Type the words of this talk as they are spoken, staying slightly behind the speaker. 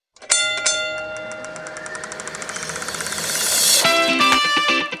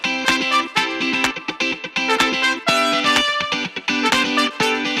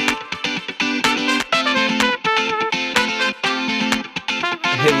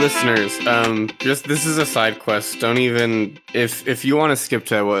listeners, just this is a side quest. Don't even if you want to skip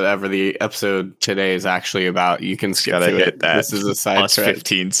to whatever the episode today is actually about, you can skip to it. That this is a side plus thread.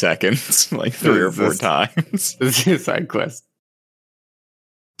 15 seconds, like 3 or 4 times. This is a side quest.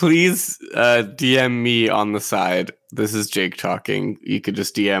 Please DM me on the side. This is Jake talking. You could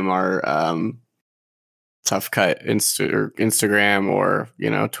just DM our Tough Cut Instagram or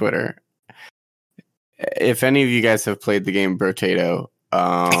Twitter. If any of you guys have played the game Brotato,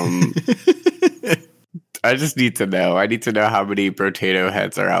 I just need to know. I need to know how many Brotato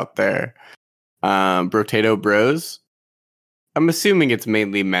heads are out there. Brotato bros. I'm assuming it's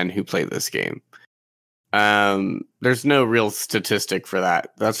mainly men who play this game. There's no real statistic for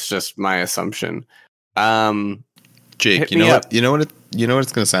that. That's just my assumption. Jake, you know what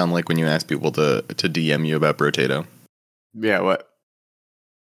it's going to sound like when you ask people to DM you about Brotato? Yeah, what?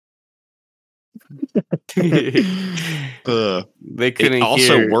 They couldn't. It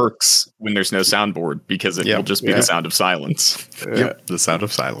also hear. Works when there's no soundboard because it will just be the sound of silence. Yep, the sound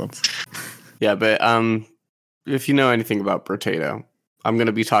of silence. Yeah, but if you know anything about Brotato, I'm going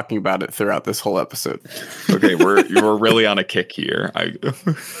to be talking about it throughout this whole episode. Okay, you're really on a kick here.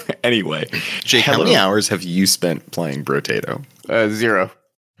 Anyway, Jake, how many hours have you spent playing Brotato? 0.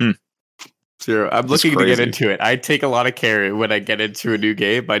 0. I'm looking to get into it. I take a lot of care when I get into a new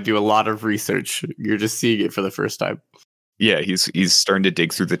game. I do a lot of research. You're just seeing it for the first time. Yeah, he's starting to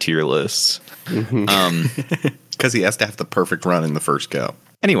dig through the tier lists. Because he has to have the perfect run in the first go.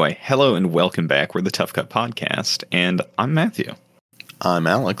 Anyway, hello and welcome back. We're the Tough Cut Podcast, and I'm Matthew. I'm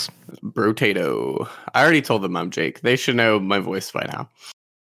Alex. Brotato. I already told them I'm Jake. They should know my voice by now.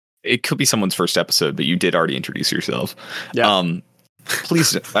 It could be someone's first episode, but you did already introduce yourself. Yeah.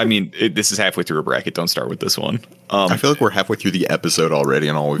 Please, this is halfway through a bracket. Don't start with this one. I feel like we're halfway through the episode already,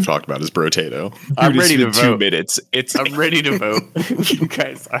 and all we've talked about is Brotato. I'm ready to vote. 2 minutes. I'm ready to vote. You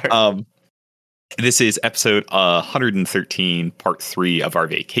guys are. This is episode 113, part 3 of our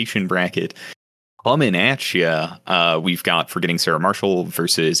vacation bracket. Coming at ya, we've got Forgetting Sarah Marshall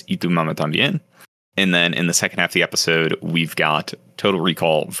versus Y Tu Mamá También. And then in the second half of the episode, we've got Total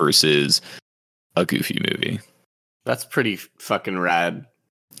Recall versus a Goofy movie. That's pretty fucking rad.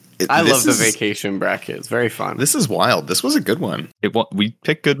 I love the vacation bracket. It's very fun. This is wild. This was a good one. We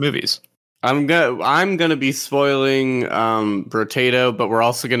picked good movies. I'm gonna be spoiling Brotato, but we're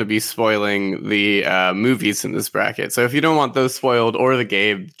also gonna be spoiling the movies in this bracket. So if you don't want those spoiled or the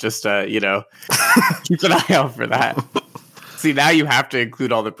game, just keep an eye out for that. See, now you have to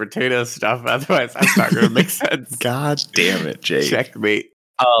include all the Brotato stuff, otherwise that's not gonna make sense. God damn it, Jake. Checkmate.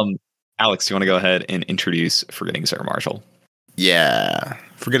 Alex, do you want to go ahead and introduce Forgetting Sarah Marshall? Yeah.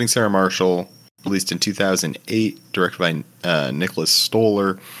 Forgetting Sarah Marshall, released in 2008, directed by Nicholas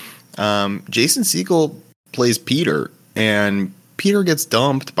Stoller. Jason Segel plays Peter, and Peter gets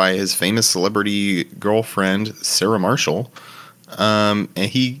dumped by his famous celebrity girlfriend, Sarah Marshall. And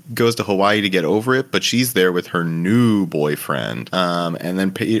he goes to Hawaii to get over it, but she's there with her new boyfriend. And then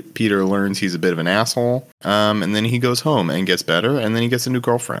Peter learns he's a bit of an asshole. And then he goes home and gets better, and then he gets a new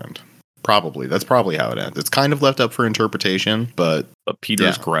girlfriend. Probably. That's probably how it ends. It's kind of left up for interpretation, but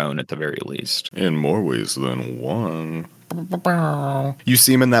Peter's grown at the very least. In more ways than one. You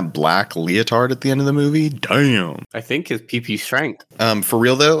see him in that black leotard at the end of the movie? Damn. I think his pee-pee shrank. For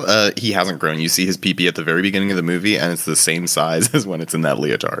real, though, he hasn't grown. You see his pee-pee at the very beginning of the movie, and it's the same size as when it's in that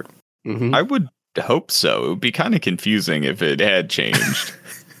leotard. Mm-hmm. I would hope so. It would be kind of confusing if it had changed.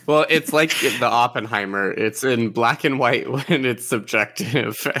 Well, it's like the Oppenheimer. It's in black and white when it's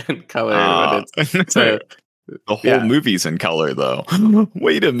subjective and color when it's... the whole movie's in color, though.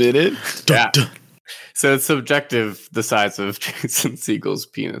 Wait a minute. Yeah. So it's subjective, the size of Jason Segel's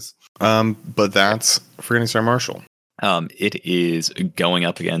penis. But that's Forgetting Sarah Marshall. It is going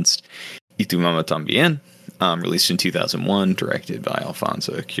up against Y Tu Mamá También, released in 2001, directed by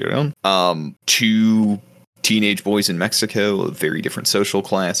Alfonso Cuarón. 2 teenage boys in Mexico of very different social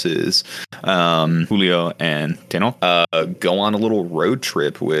classes, Julio and Teno, go on a little road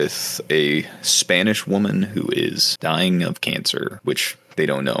trip with a Spanish woman who is dying of cancer, which they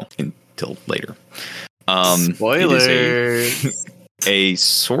don't know until later. Spoilers. It is a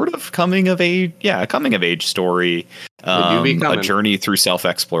sort of coming of age story. A journey through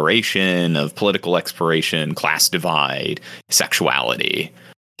self-exploration, of political exploration, class divide, sexuality,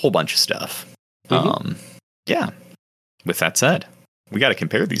 whole bunch of stuff. Mm-hmm. Yeah. With that said, we got to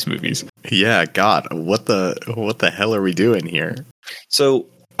compare these movies. Yeah, God, what the hell are we doing here? So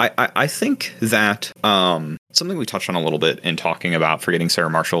I think that something we touched on a little bit in talking about Forgetting Sarah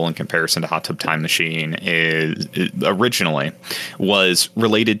Marshall in comparison to Hot Tub Time Machine is originally was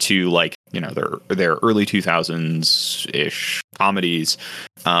related to like their early 2000s ish comedies.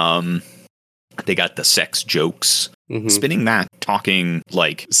 They got the sex jokes, spinning that, talking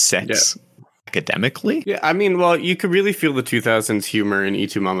like sex academically. Yeah, I mean, well, you could really feel the 2000s humor in Y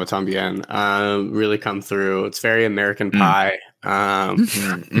Tu Mama Tambien really come through. It's very American Pie. You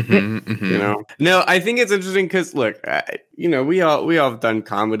know, no, I think it's interesting because look, we all have done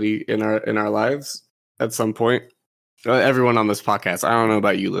comedy in our lives at some point. Everyone on this podcast. I don't know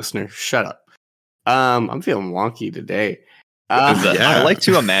about you, listener. Shut up. I'm feeling wonky today. I like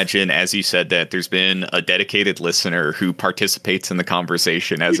to imagine, as you said, that there's been a dedicated listener who participates in the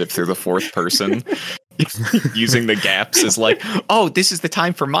conversation as if they're the fourth person, using the gaps as like, oh, this is the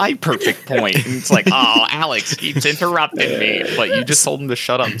time for my perfect point. And it's like, oh, Alex keeps interrupting me, but you just told them to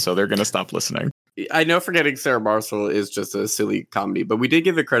shut up, so they're going to stop listening. I know Forgetting Sarah Marshall is just a silly comedy, but we did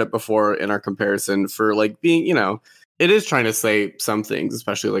give it credit before in our comparison for like being, it is trying to say some things,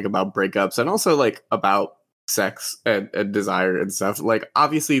 especially like about breakups and also like about sex and desire and stuff. Like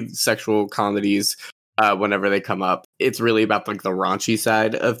obviously sexual comedies, whenever they come up, it's really about like the raunchy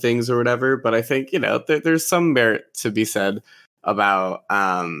side of things or whatever. But I think, there's some merit to be said about,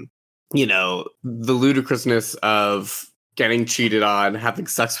 the ludicrousness of getting cheated on, having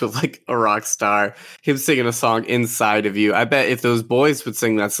sex with like a rock star, him singing a song inside of you. I bet if those boys would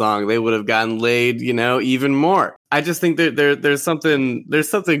sing that song, they would have gotten laid, even more. I just think there's something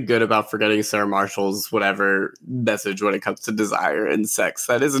good about Forgetting Sarah Marshall's whatever message when it comes to desire and sex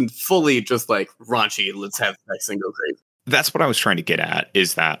that isn't fully just like raunchy, let's have sex and go crazy. That's what I was trying to get at,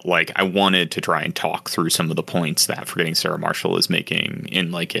 is that like I wanted to try and talk through some of the points that Forgetting Sarah Marshall is making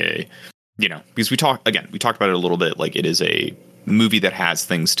in like a, because we talked about it a little bit, like it is a movie that has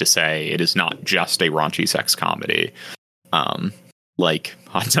things to say. It is not just a raunchy sex comedy. Like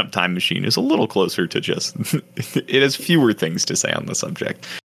Hot Tub Time Machine is a little closer to just, it has fewer things to say on the subject.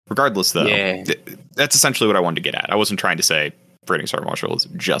 Regardless, though, that's essentially what I wanted to get at. I wasn't trying to say Forgetting Sarah Marshall is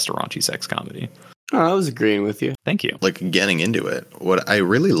just a raunchy sex comedy. Oh, I was agreeing with you. Thank you. Like getting into it, what I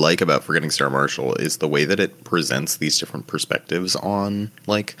really like about Forgetting Sarah Marshall is the way that it presents these different perspectives on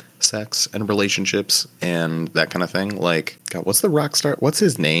like sex and relationships and that kind of thing. Like, God, what's the rock star? What's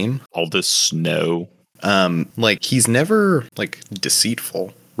his name? Aldous Snow. Like he's never like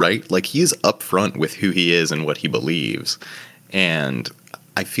deceitful, right? Like he is upfront with who he is and what he believes. And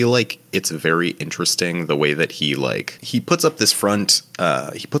I feel like it's very interesting the way that he puts up this front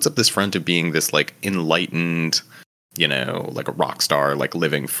of being this like enlightened, like a rock star, like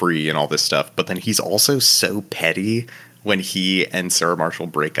living free and all this stuff. But then he's also so petty when he and Sarah Marshall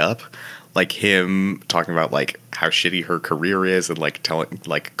break up. Like him talking about like how shitty her career is and like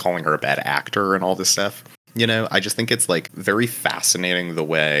calling her a bad actor and all this stuff. I just think it's like very fascinating the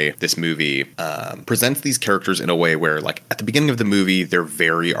way this movie presents these characters in a way where like at the beginning of the movie, they're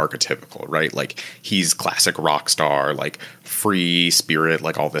very archetypical, right? Like he's classic rock star, like free spirit,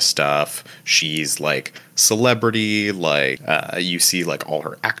 like all this stuff. She's like celebrity, like you see like all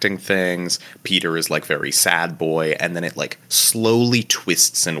her acting things. Peter is like very sad boy. And then it like slowly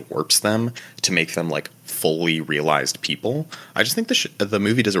twists and warps them to make them like fully realized people. I just think the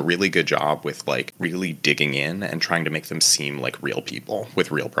movie does a really good job with like really digging in and trying to make them seem like real people with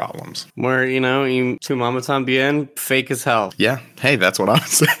real problems. Where, Y Tu Mama Tambien, fake as hell. Yeah. Hey, that's what I'm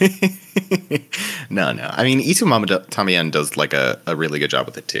saying. No. I mean, Y Tu Mama Tambien does like a really good job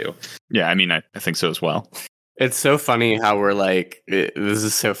with it too. Yeah, I mean, I think so as well. It's so funny how we're like, this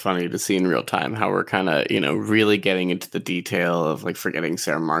is so funny to see in real time how we're kind of, really getting into the detail of like Forgetting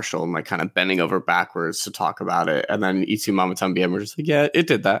Sarah Marshall and like kind of bending over backwards to talk about it. And then Y Tu Mama Tambien, we're just like, yeah, it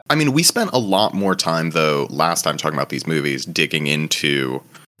did that. I mean, we spent a lot more time though last time talking about these movies digging into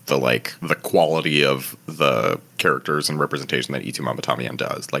the quality of the characters and representation that Y Tu Mama Tambien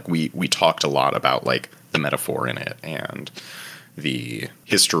does. Like we talked a lot about like the metaphor in it and the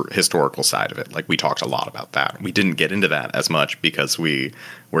historical side of it. Like we talked a lot about that. We didn't get into that as much because we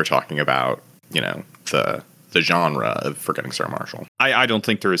were talking about, the genre of Forgetting Sarah Marshall. I don't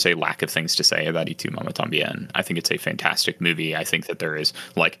think there is a lack of things to say about Y Tu Mama Tambien. I think it's a fantastic movie. I think that there is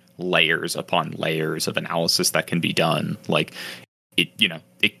like layers upon layers of analysis that can be done. Like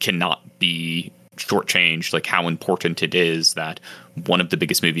it cannot be shortchanged, like how important it is that one of the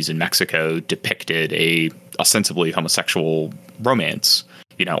biggest movies in Mexico depicted a ostensibly homosexual romance,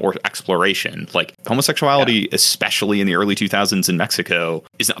 or exploration. Like homosexuality, especially in the early 2000s in Mexico,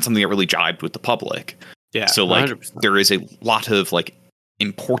 is not something that really jibed with the public. Yeah. So like 100%. there is a lot of like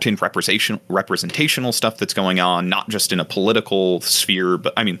important representational stuff that's going on, not just in a political sphere,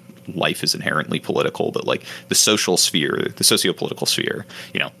 but I mean, life is inherently political, but like the social sphere, the socio-political sphere,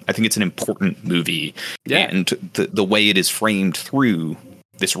 I think it's an important movie. Yeah. And the way it is framed through,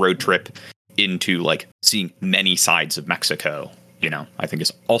 this road trip into like seeing many sides of Mexico, you know, I think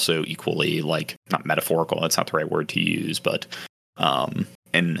is also equally like not metaphorical. That's not the right word to use, but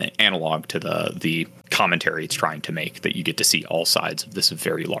an analog to the commentary it's trying to make, that you get to see all sides of this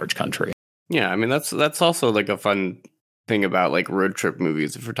very large country. Yeah, I mean that's also like a fun thing about like road trip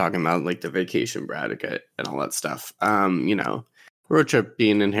movies, if we're talking about like the vacation Braddock and all that stuff. You know, road trip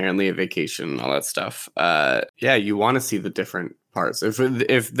being inherently a vacation and all that stuff. Yeah, you want to see the different parts.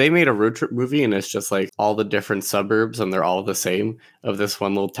 If they made a road trip movie and it's just like all the different suburbs and they're all the same of this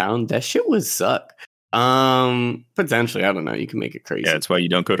one little town, that shit would suck. Potentially, I don't know. You can make it crazy. Yeah, that's why you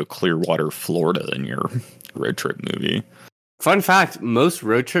don't go to Clearwater, Florida in your road trip movie. Fun fact, most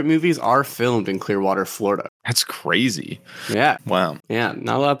road trip movies are filmed in Clearwater, Florida. That's crazy. Yeah. Wow. Yeah,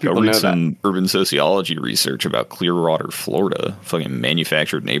 not a lot of Go people read know some that. urban sociology research about Clearwater, Florida. Fucking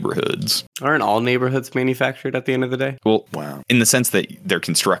manufactured neighborhoods. Aren't all neighborhoods manufactured at the end of the day? Well, Wow. in the sense that they're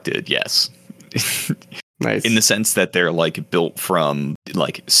constructed, yes. Nice. In the sense that they're like built from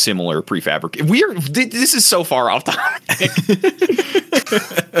like similar prefabricated. This is so far off topic.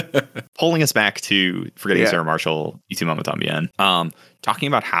 Pulling us back to Forgetting Sarah Marshall, Y Tu Mamá También. Talking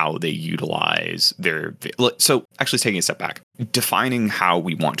about how they utilize their. So actually taking a step back, defining how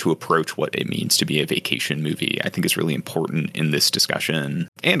we want to approach what it means to be a vacation movie, I think is really important in this discussion.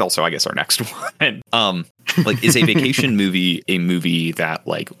 And also, I guess, our next one. Like, is a vacation movie a movie that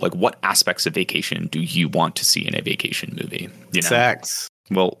like what aspects of vacation do you want to see in a vacation movie? You know? Sex.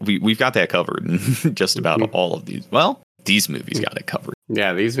 Well, we've got that covered in just about all of these. Well, these movies got it covered.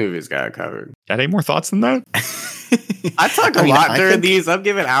 Yeah, these movies got it covered. Got any more thoughts than that? I talk a lot during these. I'm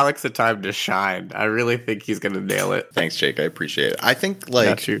giving Alex a time to shine. I really think he's going to nail it. Thanks, Jake. I appreciate it. I think,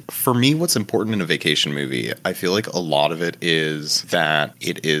 like, for me, what's important in a vacation movie, I feel like a lot of it is that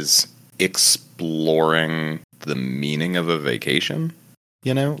it is exploring the meaning of a vacation.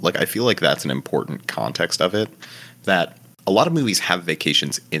 You know? Like, I feel like that's an important context of it. That a lot of movies have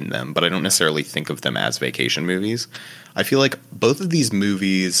vacations in them, but I don't necessarily think of them as vacation movies. I feel like both of these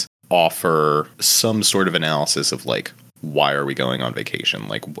movies offer some sort of analysis of like, why are we going on vacation?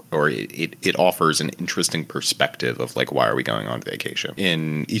 Like, or it offers an interesting perspective of like, why are we going on vacation?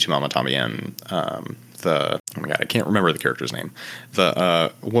 In Y Tu Mamá También, oh my God, I can't remember the character's name.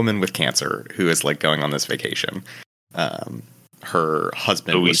 The woman with cancer who is like going on this vacation. Her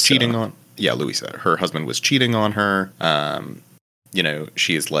husband was cheating on. Yeah, Luisa. Her husband was cheating on her. You know,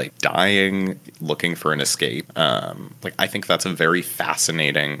 she's like dying, looking for an escape. Like, I think that's a very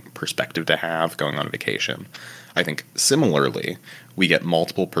fascinating perspective to have going on vacation. I think similarly, we get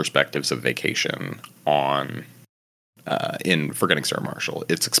multiple perspectives of vacation on in Forgetting Sarah Marshall.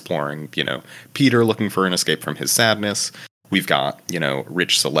 It's exploring, you know, Peter looking for an escape from his sadness. We've got, you know,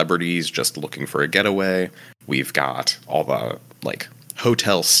 rich celebrities just looking for a getaway. We've got all the like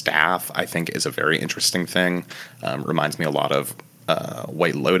hotel staff, I think, is a very interesting thing. Reminds me a lot of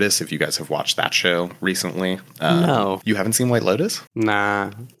White Lotus, if you guys have watched that show recently. No. You haven't seen White Lotus?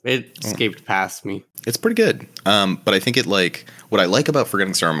 Nah, it escaped past me. It's pretty good. But I think it like, what I like about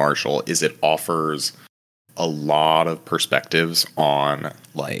Forgetting Sarah Marshall is it offers a lot of perspectives on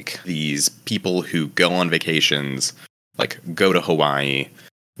like these people who go on vacations, like go to Hawaii,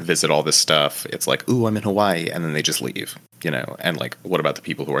 visit all this stuff. It's like, ooh, I'm in Hawaii, and then they just leave, you know. And like, what about the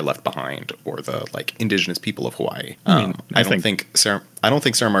people who are left behind, or the like indigenous people of Hawaii? I don't think Sarah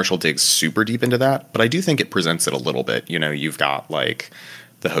Marshall digs super deep into that, but I do think it presents it a little bit. You know, you've got like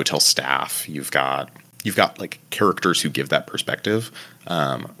the hotel staff, you've got like characters who give that perspective,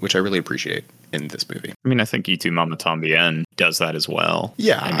 which I really appreciate in this movie. I mean, I think Y Tu Mamá También does that as well.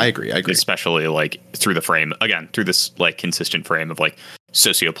 Yeah, I agree. Especially like through this like consistent frame of like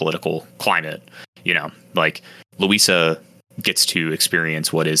socio-political climate, you know, like Luisa gets to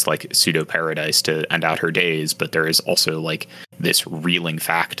experience what is like pseudo paradise to end out her days, but there is also like this reeling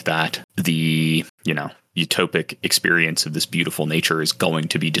fact that the, you know, utopic experience of this beautiful nature is going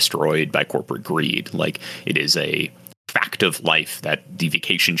to be destroyed by corporate greed. Like, it is a fact of life that the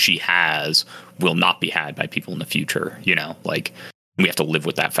vacation she has will not be had by people in the future, you know, like we have to live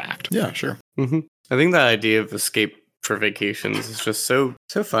with that fact. Yeah, sure. Mm-hmm. I think the idea of escape for vacations is just so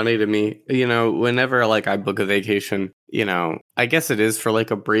funny to me. You know, whenever like I book a vacation, you know, I guess it is for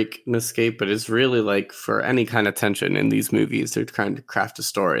like a break and escape, but it's really like for any kind of tension in these movies. They're trying to craft a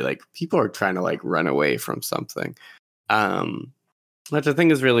story. Like, people are trying to like run away from something. Which I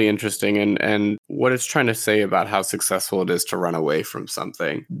think is really interesting, and what it's trying to say about how successful it is to run away from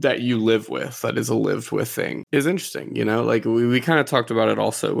something that you live with, that is a lived with thing, is interesting. You know, like we kind of talked about it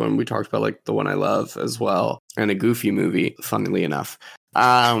also when we talked about like The One I Love as well, and A Goofy Movie, funnily enough.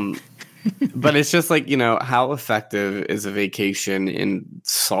 But it's just like, how effective is a vacation in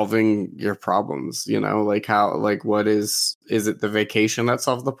solving your problems? What is it the vacation that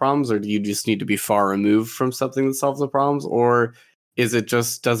solves the problems, or do you just need to be far removed from something that solves the problems? Or does it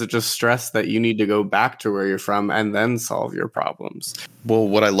just stress that you need to go back to where you're from and then solve your problems? Well,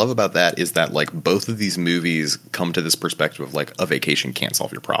 what I love about that is that like both of these movies come to this perspective of like a vacation can't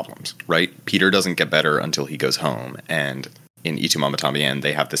solve your problems, right? Peter doesn't get better until he goes home, and in Y Tu Mamá También,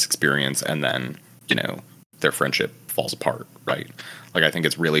 they have this experience, and then, their friendship falls apart, right? Like, I think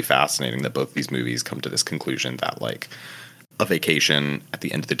it's really fascinating that both these movies come to this conclusion that, like, a vacation, at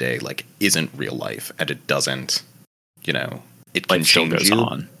the end of the day, like, isn't real life, and it doesn't, it can change you.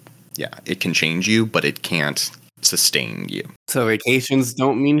 On. Yeah, it can change you, but it can't sustain you. So vacations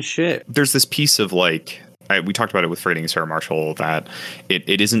don't mean shit. There's this piece of, like, we talked about it with Freighting Sarah Marshall, that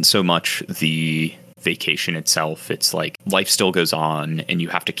it isn't so much the vacation itself. It's like life still goes on, and you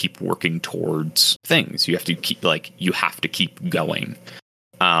have to keep working towards things. You have to keep going.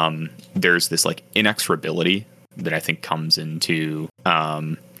 There's this like inexorability that I think comes into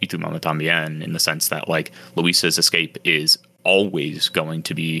Y Tu Mamá También, in the sense that like Luisa's escape is always going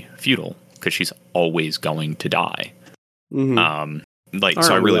to be futile because she's always going to die. Mm-hmm.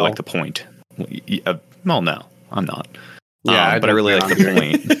 So I really like the point. Well, no, I'm not. Yeah, but I really like the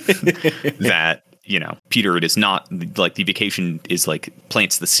point that, Peter, it is not like the vacation is like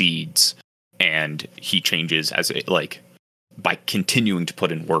plants the seeds, and he changes as it, like, by continuing to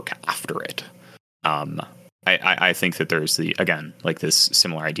put in work after it. I think that there's this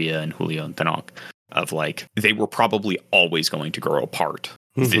similar idea in Julio and Tenoch of like, they were probably always going to grow apart.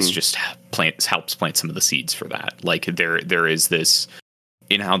 Mm-hmm. This just helps plant some of the seeds for that. Like there is this,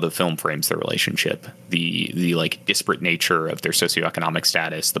 in how the film frames their relationship, the like disparate nature of their socioeconomic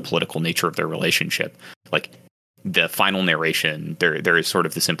status, the political nature of their relationship, like the final narration, there is sort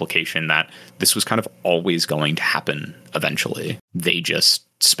of this implication that this was kind of always going to happen eventually. They just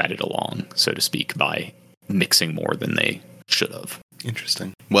sped it along, so to speak, by mixing more than they should have.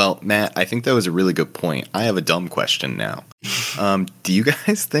 Interesting. Well, Matt, I think that was a really good point. I have a dumb question now. Do you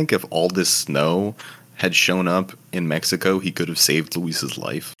guys think if all this snow had shown up in Mexico, he could have saved Luisa's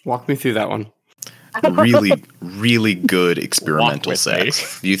life? Walk me through that one. Really, really good experimental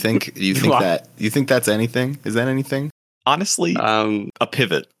sex. Do you think that's anything? Is that anything? Honestly, a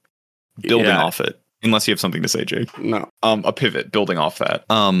pivot building off it. Unless you have something to say, Jake. No. A pivot building off that.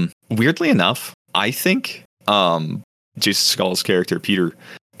 Weirdly enough, I think Jason Segal's character Peter,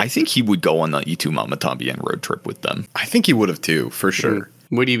 I think he would go on the Y Tu Mamá También road trip with them. I think he would have too, for sure.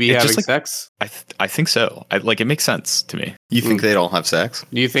 Would he be having sex? I think so. It makes sense to me. You think they'd all have sex?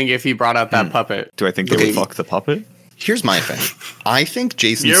 Do you think if he brought out that puppet? Do I think they would fuck the puppet? Here's my thing. I think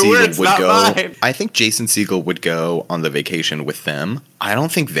Jason Segel would go. Mine. I think Jason Segel would go on the vacation with them. I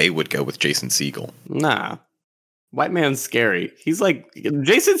don't think they would go with Jason Segel. Nah. White man's scary. He's like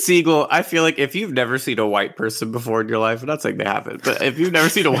Jason Segel. I feel like if you've never seen a white person before in your life, I'm not saying they haven't, but if you've never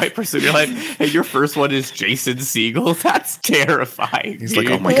seen a white person in your life and your first one is Jason Segel, that's terrifying. He's like,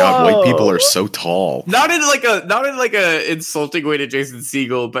 oh my god, white people are so tall. Not in like a insulting way to Jason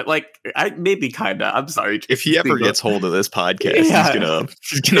Segel, but like maybe kinda. I'm sorry. Jason if he ever gets hold of this podcast, he's gonna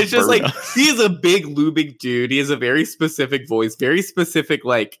it's just like he's a big looming dude. He has a very specific voice, very specific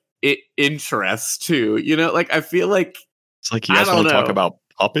like interest too, like I feel like it's like you guys want to talk about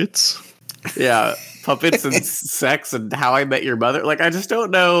puppets. Yeah, puppets and sex and How I Met Your Mother. Like I just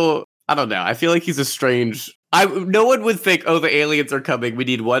don't know. I don't know. I feel like he's a strange. No one would think, oh, the aliens are coming. We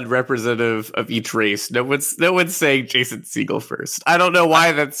need one representative of each race. No one's saying Jason Segel first. I don't know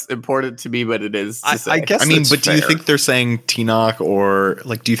why that's important to me, but it is. I guess. I mean, but fair. Do you think they're saying Tenoch or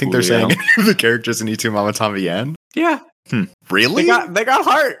like? Do you think they're saying the characters in Y Tu Mamá También? Yeah. Really? They got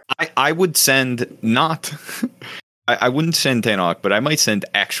heart. I would send not. I wouldn't send Tenoch, but I might send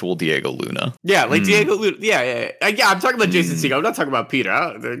actual Diego Luna. Yeah, like Diego Luna. Yeah. I'm talking about Jason Segel. I'm not talking about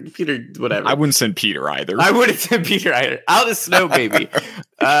Peter. Peter, whatever. I wouldn't send Peter either. Out of snow, baby.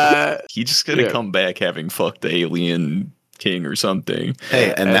 He's just gonna come back having fucked the alien king or something.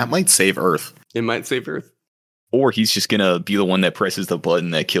 Hey, and that might save Earth. It might save Earth. Or he's just going to be the one that presses the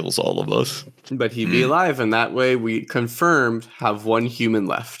button that kills all of us. But he'd be alive, and that way we confirmed have one human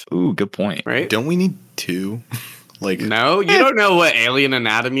left. Ooh, good point. Right? Don't we need two? No, you don't know what alien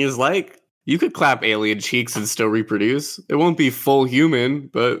anatomy is like. You could clap alien cheeks and still reproduce. It won't be full human,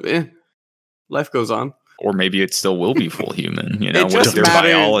 but life goes on. Or maybe it still will be full human, It what just if their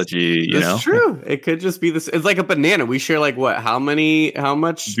matters. biology, That's true. It could just be this. It's like a banana. We share like what? How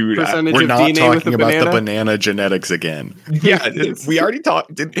much Dude, percentage We're of not DNA with talking a about banana? the banana genetics again. Yeah, we already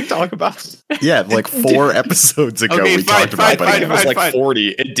talked. Didn't we talk about? Yeah, like 4 episodes ago, Okay, we fine, talked about fine, I think it was bananas. like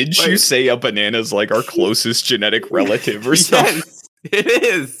 40. And didn't you say a banana's like our closest genetic relative or something? Yes, it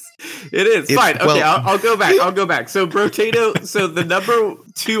is. It is. It's- Fine. Okay, well- I'll go back. So Brotato. So the number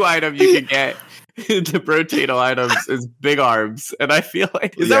 2 item you can get into Brotato items is big arms, and I feel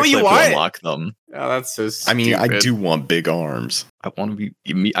like is You that what you actually have to want? unlock them. Oh, that's so I mean, I stupid. do want big arms. I want to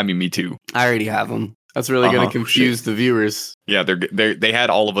be. Me too. I already have them. That's really going Uh-huh. to confuse the viewers. Yeah, they had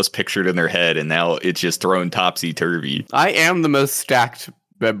all of us pictured in their head, and now it's just thrown topsy turvy. I am the most stacked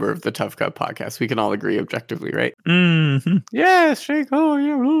member of the Tough Cut podcast. We can all agree objectively, right? Mm-hmm. Yeah, Shake. Oh,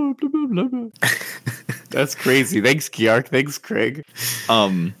 yeah. Blah, blah, blah, blah. That's crazy. Thanks, Kiark. Thanks, Craig.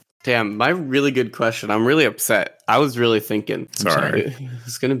 Damn, my really good question. I'm really upset. I was really thinking. Sorry.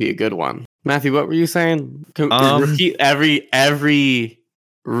 It's going to be a good one. Matthew, what were you saying? Repeat every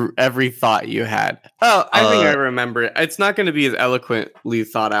thought you had. Oh, I think I remember it. It's not going to be as eloquently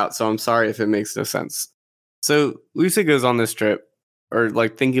thought out, so I'm sorry if it makes no sense. So Lucy goes on this trip, or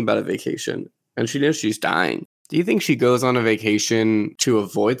like thinking about a vacation, and she knows she's dying. Do you think she goes on a vacation to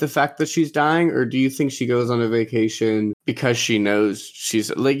avoid the fact that she's dying, or do you think she goes on a vacation because she knows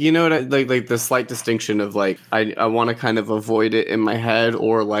she's like, like the slight distinction of like, I want to kind of avoid it in my head,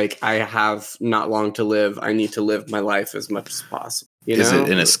 or like I have not long to live. I need to live my life as much as possible. Is it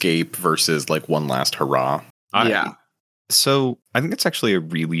an escape versus like one last hurrah? Yeah. So I think it's actually a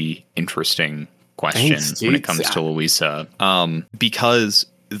really interesting question when it comes to Louisa, because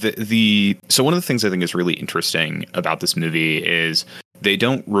so one of the things I think is really interesting about this movie is they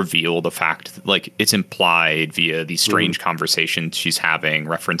don't reveal the fact that, like, it's implied via these strange conversations she's having,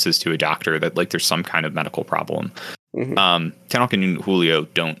 references to a doctor, that like there's some kind of medical problem. Tanaka and Julio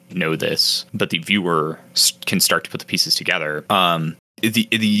don't know this, but the viewer can start to put the pieces together.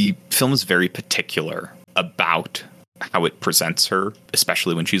 The film is very particular about how it presents her,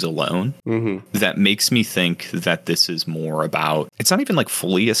 especially when she's alone. That makes me think that this is more about, it's not even like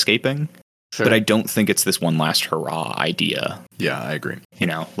fully escaping, but I don't think it's this one last hurrah idea. Yeah, I agree.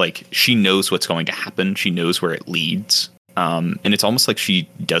 Like she knows what's going to happen. She knows where it leads. And it's almost like she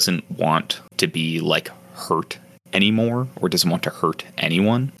doesn't want to be like hurt anymore, or doesn't want to hurt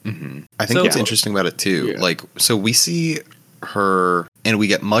anyone. I think what's interesting about it too, like, so we see her and we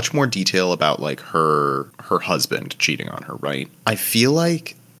get much more detail about like her husband cheating on her, right? I feel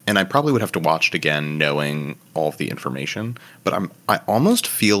like, and I probably would have to watch it again knowing all of the information, but I almost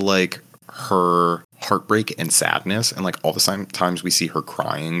feel like her heartbreak and sadness and like all the times we see her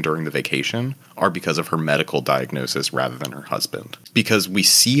crying during the vacation are because of her medical diagnosis rather than her husband, because we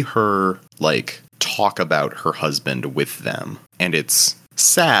see her like talk about her husband with them, and it's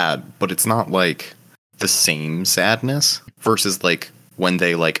sad, but it's not like the same sadness versus like when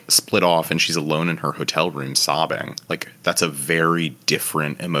they like split off and she's alone in her hotel room sobbing. Like that's a very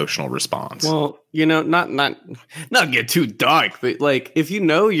different emotional response. Well, not get too dark, but like if you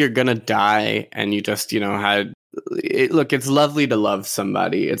know you're gonna die and you just had look, it's lovely to love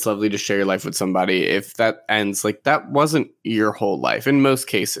somebody, it's lovely to share your life with somebody. If that ends, like that wasn't your whole life in most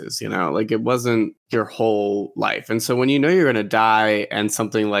cases, like it wasn't your whole life. And so when you know you're gonna die and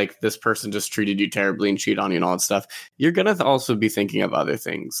something like this person just treated you terribly and cheated on you and all that stuff, you're gonna also be thinking of other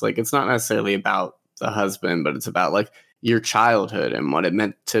things. Like it's not necessarily about the husband, but it's about like your childhood and what it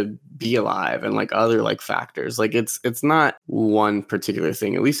meant to be alive and like other like factors. Like it's not one particular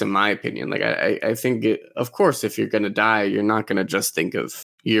thing, at least in my opinion. Like I think of course, if you're going to die, you're not going to just think of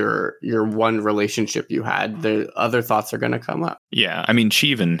your one relationship you had. The other thoughts are going to come up. Yeah. I mean, she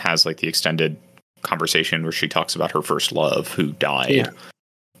even has like the extended conversation where she talks about her first love who died. Yeah.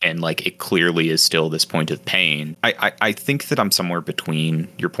 And like it clearly is still this point of pain. I think that I'm somewhere between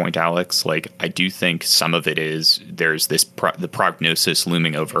your point, Alex. Like I do think some of it is there's this the prognosis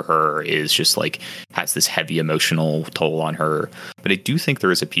looming over her is just like has this heavy emotional toll on her. But I do think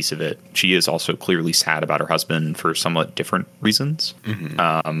there is a piece of it. She is also clearly sad about her husband for somewhat different reasons. Sort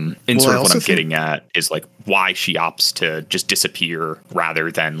of what I'm getting at is like why she opts to just disappear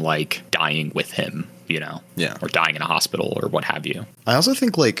rather than like dying with him. Or dying in a hospital or what have you. I also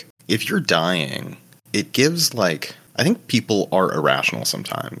think like if you're dying, it gives like, I think people are irrational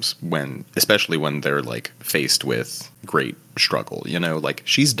sometimes especially when they're like faced with great struggle, like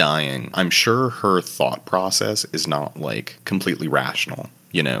she's dying. I'm sure her thought process is not like completely rational,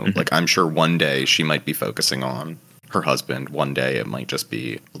 like I'm sure one day she might be focusing on her husband. One day it might just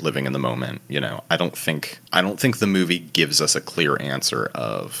be living in the moment. You know, I don't think the movie gives us a clear answer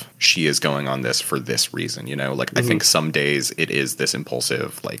of she is going on this for this reason. You know, like I think some days it is this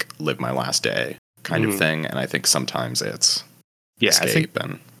impulsive, like live my last day kind of thing, and I think sometimes it's escape.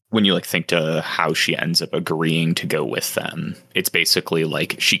 And when you like think to how she ends up agreeing to go with them, it's basically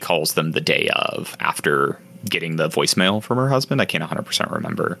like she calls them the day of, after getting the voicemail from her husband. I can't 100%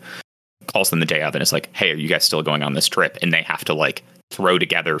 remember. Calls them the day of and is like, hey, are you guys still going on this trip? And they have to like throw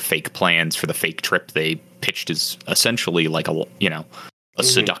together fake plans for the fake trip they pitched as essentially like a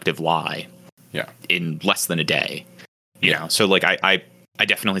seductive lie. Yeah. In less than a day. You know, so like I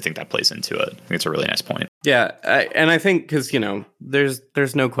definitely think that plays into it. I think it's a really nice point. Yeah, and I think because, you know, there's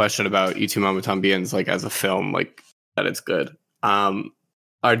no question about Y Tu Mamá También's like as a film, like that it's good.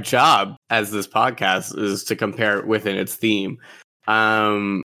 Our job as this podcast is to compare it within its theme.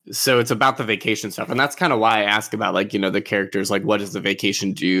 So it's about the vacation stuff, and that's kind of why I ask about like, you know, the characters, like what does the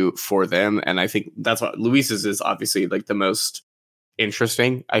vacation do for them? And I think that's what Luis's is obviously like the most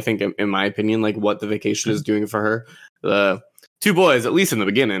interesting. I think in my opinion, like what the vacation is doing for her. The two boys, at least in the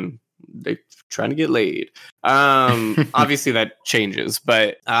beginning, they trying to get laid. Obviously that changes,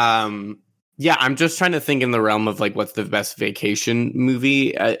 but yeah, I'm just trying to think in the realm of like what's the best vacation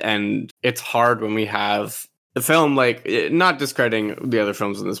movie, and it's hard when we have the film, like, not discrediting the other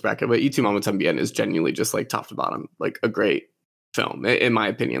films in this bracket, but Y Tu Mamá También is genuinely just like top to bottom, like a great film, in my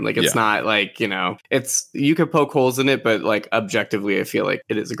opinion. Like, it's not like, you know, it's, you could poke holes in it, but like objectively, I feel like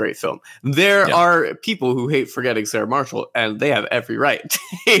it is a great film. There are people who hate Forgetting Sarah Marshall, and they have every right to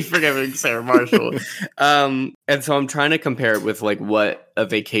hate Forgetting Sarah Marshall. And so I'm trying to compare it with like what a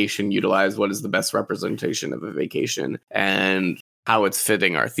vacation utilized, what is the best representation of a vacation, and how it's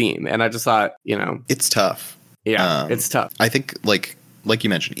fitting our theme. And I just thought, you know, it's tough. Yeah, it's tough. I think, like you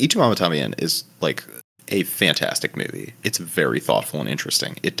mentioned, Y Tu Mamá También is like a fantastic movie. It's very thoughtful and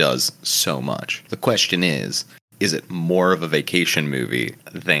interesting. It does so much. The question is it more of a vacation movie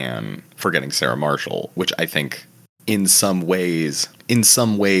than Forgetting Sarah Marshall, which I think in some ways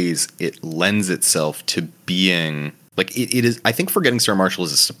it lends itself to being like it is. I think Forgetting Sarah Marshall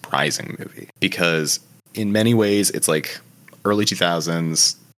is a surprising movie because in many ways it's like early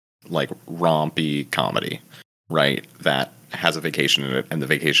 2000s like rompy comedy, right? That has a vacation in it, and the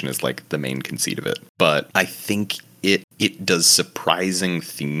vacation is like the main conceit of it. But I think it does surprising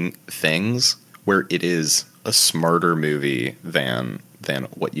things where it is a smarter movie than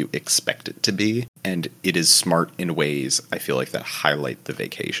what you expect it to be, and it is smart in ways I feel like that highlight the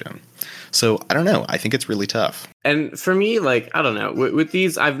vacation. So I don't know. I think it's really tough. And for me, like, I don't know, with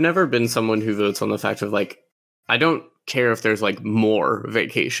these, I've never been someone who votes on the fact of like, I don't care if there's like more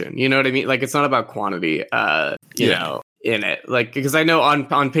vacation, you know what I mean? Like, it's not about quantity, you know, in it, like, because I know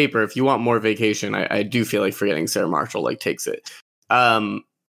on paper, if you want more vacation, I do feel like Forgetting Sarah Marshall like takes it.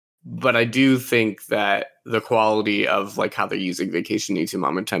 But I do think that the quality of like how they're using vacation Y Tu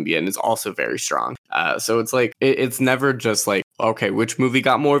Mamá También is also very strong. So it's like, it's never just like, okay, which movie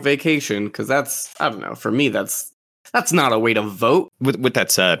got more vacation? Because that's, I don't know, for me, that's not a way to vote. With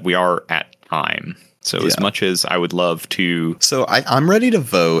that said, we are at time. So as much as I would love to... So I'm ready to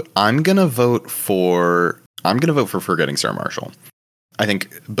vote. I'm going to vote for Forgetting Sarah Marshall. I think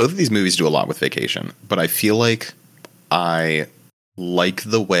both of these movies do a lot with vacation, but I feel like I like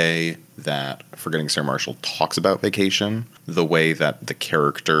the way that Forgetting Sarah Marshall talks about vacation, the way that the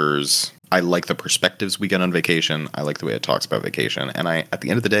characters... I like the perspectives we get on vacation. I like the way it talks about vacation. And I, at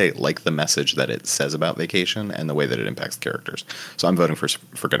the end of the day, like the message that it says about vacation and the way that it impacts the characters. So I'm voting for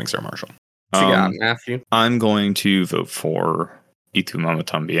Forgetting Sarah Marshall. Matthew? I'm going to vote for Y Tu Mamá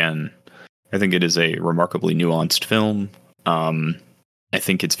También. I think it is a remarkably nuanced film. I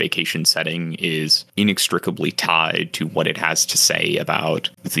think its vacation setting is inextricably tied to what it has to say about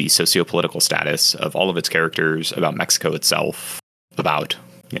the socio-political status of all of its characters, about Mexico itself, about,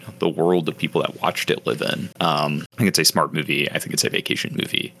 you know, the world of people that watched it live in. I think it's a smart movie. I think it's a vacation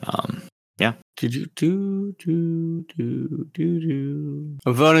movie. Yeah. I'm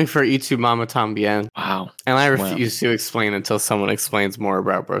voting for Y Tu Mamá También. Wow. And I refuse to explain until someone explains more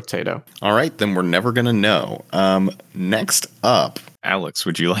about Brotato. All right, then we're never going to know. Next up. Alex,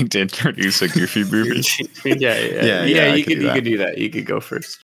 would you like to introduce a Goofy movie? Yeah, you could do that. You could go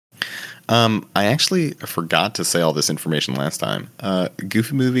first. I actually forgot to say all this information last time.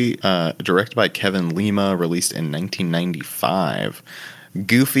 Goofy movie, directed by Kevin Lima, released in 1995.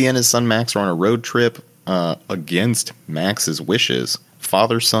 Goofy and his son Max are on a road trip against Max's wishes.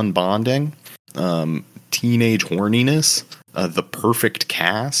 Father-son bonding, teenage horniness, the perfect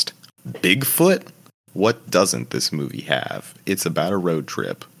cast, Bigfoot. What doesn't this movie have? It's about a road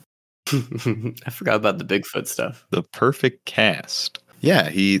trip. I forgot about the Bigfoot stuff. The perfect cast. Yeah,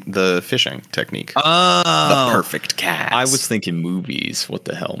 the fishing technique. Oh, The perfect cast. I was thinking movies. What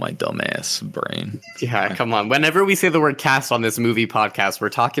the hell, my dumbass brain. Yeah, come on. Whenever we say the word cast on this movie podcast, we're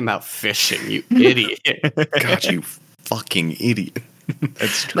talking about fishing, you idiot. God, you fucking idiot.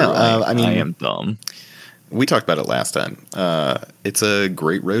 That's true. No, I mean, I am dumb. We talked about it last time. It's a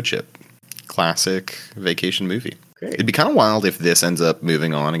great road trip. Classic vacation movie. Great. It'd be kind of wild if this ends up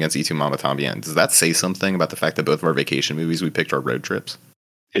moving on against Y Tu Mama Tambien. Does that say something about the fact that both of our vacation movies we picked are road trips?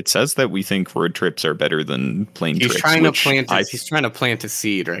 It says that we think road trips are better than plane trips. He's trying to plant a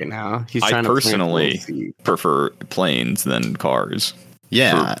seed right now. I personally prefer planes than cars.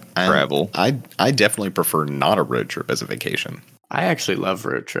 Yeah, travel. I definitely prefer not a road trip as a vacation. I actually love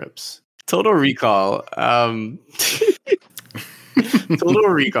road trips. Total Recall. Total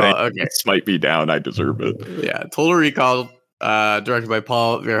Recall. Okay, smite me down. I deserve it. Yeah, Total Recall, directed by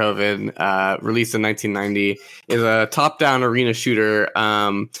Paul Verhoeven, released in 1990, is a top-down arena shooter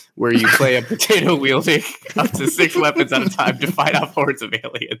where you play a potato wielding up to 6 weapons at a time to fight off hordes of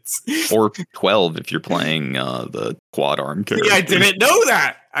aliens. Or 12 if you're playing the quad arm character. See, I didn't know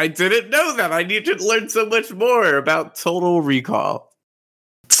that. I need to learn so much more about Total Recall.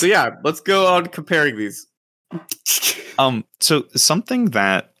 So yeah, let's go on comparing these. So something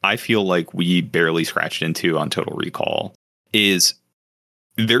that I feel like we barely scratched into on Total Recall is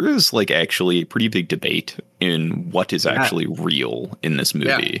there is like actually a pretty big debate in what is actually real in this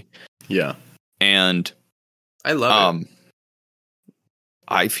movie. Yeah. And I love it.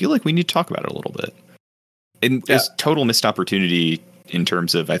 I feel like we need to talk about it a little bit. And it's total missed opportunity in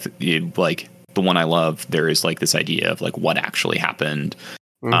terms of like the one I love, there is like this idea of like what actually happened.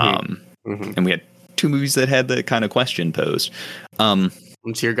 And we had 2 movies that had that kind of question posed.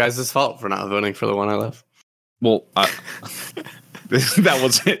 It's your guys' fault for not voting for the one I love. Well,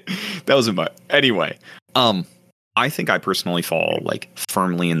 that wasn't my anyway. I think I personally fall like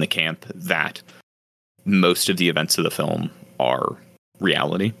firmly in the camp that most of the events of the film are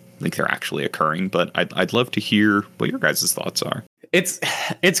reality, like they're actually occurring. But I'd love to hear what your guys' thoughts are.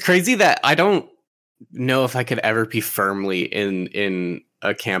 It's crazy that I don't know if I could ever be firmly in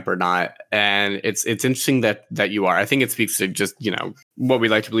a camp or not, and it's interesting that you are. I think it speaks to just what we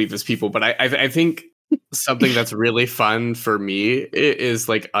like to believe as people, but I think something that's really fun for me is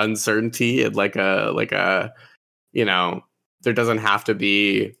like uncertainty and like a there doesn't have to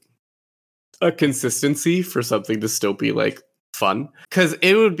be a consistency for something to still be like fun, because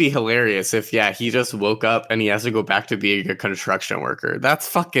it would be hilarious if he just woke up and he has to go back to being a construction worker. That's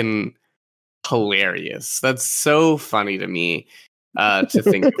fucking hilarious. That's so funny to me to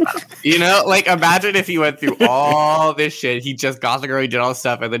think about. Like imagine if he went through all this shit, he just got the girl, he did all this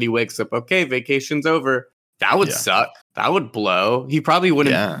stuff, and then he wakes up, okay, vacation's over. That would suck. That would blow. He probably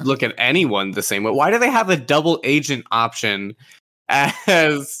wouldn't look at anyone the same way. Why do they have a double agent option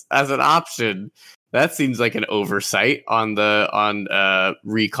as an option? That seems like an oversight on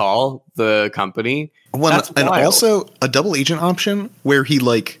Recall, the company. Well, that's and wild. Also a double agent option where he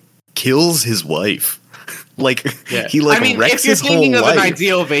like kills his wife. Like he like wrecks his whole life. If you're thinking of an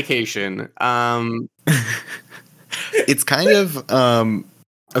ideal vacation, it's kind of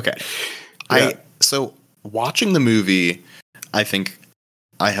okay. So watching the movie, I think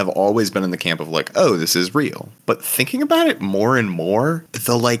I have always been in the camp of like, oh, this is real. But thinking about it more and more,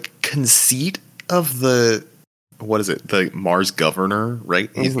 the like conceit of the the Mars governor, right?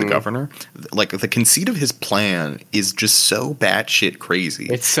 He's the governor. Like the conceit of his plan is just so batshit crazy.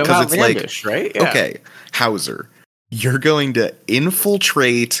 It's so outlandish, right? Yeah. Okay, Hauser, you're going to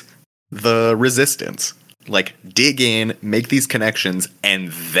infiltrate the resistance. Like dig in, make these connections,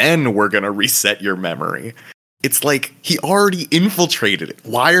 and then we're going to reset your memory. It's like he already infiltrated it.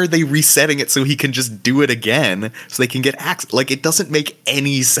 Why are they resetting it so he can just do it again so they can get access? Like it doesn't make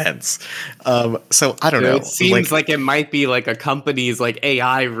any sense. So I don't know. It seems like it might be like a company's like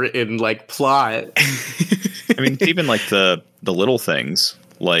AI written like plot. I mean, even like the little things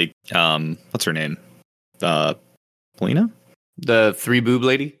like what's her name? Polina? The 3 boob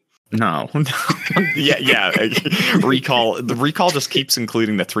lady? No. yeah. Recall. The Recall just keeps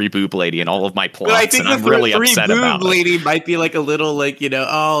including the 3 boob lady in all of my plots, I think and I'm really upset about it. 3 boob lady might be like a little like,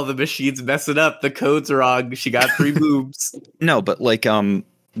 oh, the machine's messing up. The code's wrong. She got 3 boobs. No, but isn't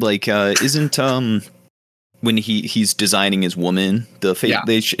when he's designing his woman,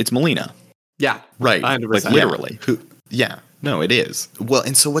 it's Melina. Yeah. Right. 100%. Like literally. No, it is. Well,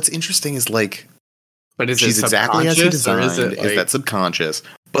 and so what's interesting is like, but is she's exactly as he designed. Is that subconscious?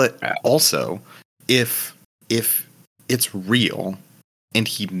 But also, if it's real and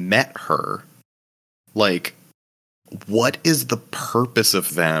he met her, like, what is the purpose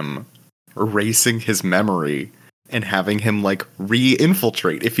of them erasing his memory and having him like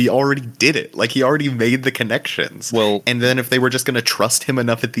re-infiltrate if he already did it. Like he already made the connections. Well, and then if they were just going to trust him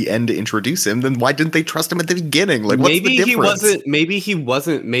enough at the end to introduce him, then why didn't they trust him at the beginning? Like what's the difference?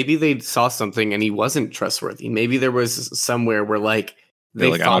 Maybe they saw something and he wasn't trustworthy. Maybe there was somewhere where like they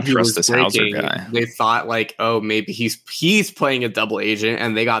like, thought he was this Hauser breaking. guy. They thought like, oh, maybe he's playing a double agent,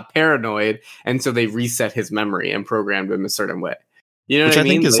 and they got paranoid, and so they reset his memory and programmed him a certain way. You know Which what I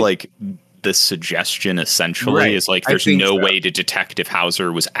mean? think is like the suggestion essentially Right. is like I there's think no so. way to detect if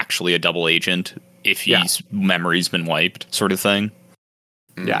Hauser was actually a double agent if his memory's been wiped, sort of thing.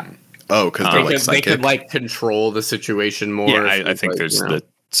 Yeah. Oh, because they're like They psychic. could like control the situation more. Yeah, I think like, there's the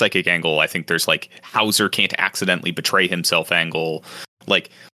psychic angle. I think there's like Hauser can't accidentally betray himself angle.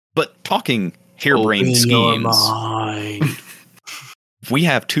 Like, but talking harebrained schemes, we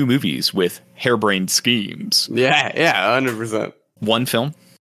have 2 movies with harebrained schemes. Yeah, 100%. One film,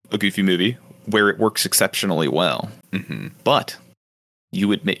 a Goofy movie, where it works exceptionally well. Mm-hmm. But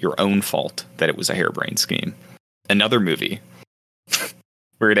you admit your own fault that it was a harebrained scheme. Another movie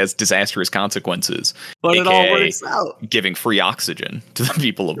where it has disastrous consequences, But AKA it all works out. giving free oxygen to the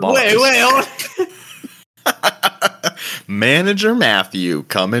people of Mars. Wait, hold on. Manager Matthew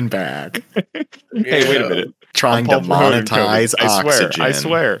coming back, Hey, wait a minute. trying to monetize oxygen. I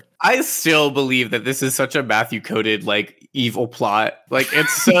swear. I still believe that this is such a Matthew coded like evil plot. Like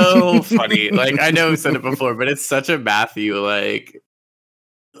it's so funny. Like I know I've said it before, but it's such a Matthew like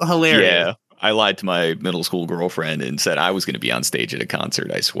hilarious. Yeah, I lied to my middle school girlfriend and said I was going to be on stage at a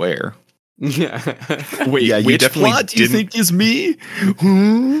concert. I swear. Yeah. Wait, Yeah, you which definitely plot do you didn't- think is me?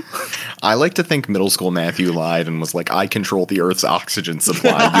 I like to think middle school Matthew lied and was like, I control the Earth's oxygen supply.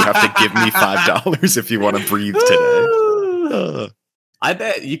 You have to give me $5 if you want to breathe today. I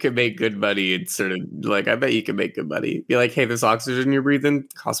bet you could make good money in certain I bet you can make good money. Be like, hey, this oxygen you're breathing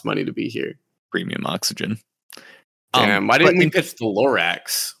costs money to be here. Premium oxygen. Damn, why didn't but we pitch the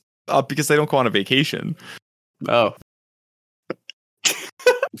Lorax? because they don't go on a vacation. Oh.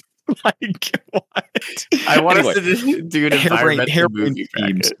 Like what? I want Anyway, us to do an environmental harebrained movie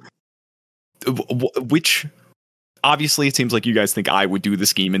schemes. bracket. Which obviously it seems like you guys think I would do the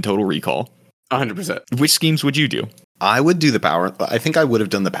scheme in Total Recall. 100%. Which schemes would you do? I would do I think I would have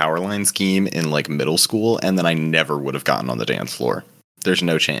done the power line scheme in like middle school, and then I never would have gotten on the dance floor. There's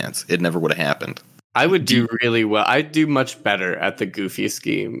no chance. It never would have happened. I would do really well. I'd do much better at the goofy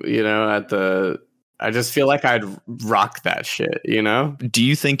scheme, I just feel like I'd rock that shit, Do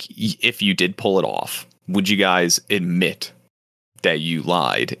you think if you did pull it off, would you guys admit that you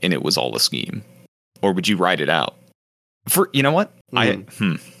lied and it was all a scheme? Or would you write it out? You know what?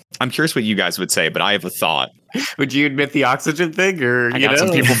 I'm curious what you guys would say, but I have a thought. Would you admit the oxygen thing, or I got some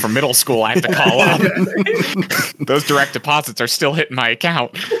people from middle school I have to call up. Those direct deposits are still hitting my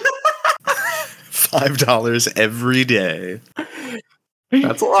account. $5 every day.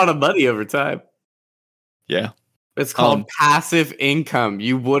 That's a lot of money over time. Yeah. It's called passive income.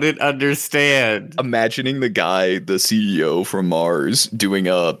 You wouldn't understand. Imagining the guy, the CEO from Mars, doing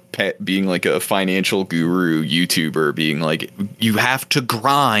being like a financial guru YouTuber, being like, you have to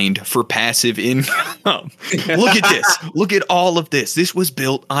grind for passive income. Look at this. Look at all of this. This was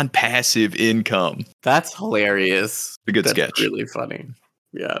built on passive income. That's hilarious. A good That's sketch. Really funny.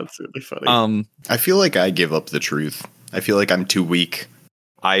 Yeah, it's really funny. I feel like I give up the truth. I feel like I'm too weak.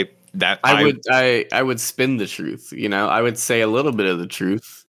 I would spin the truth, I would say a little bit of the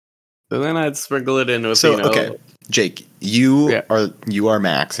truth, and then I'd sprinkle it in with okay, Jake, you are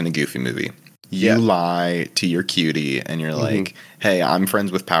Max in a Goofy movie. You lie to your cutie and you're like, hey, I'm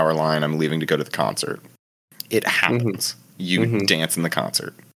friends with Powerline, I'm leaving to go to the concert. It happens. You dance in the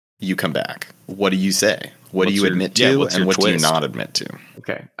concert. You come back. What do you say? What do you admit to, and what do you not admit to?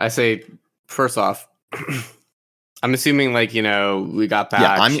 Okay, I say, first off, I'm assuming, we got back.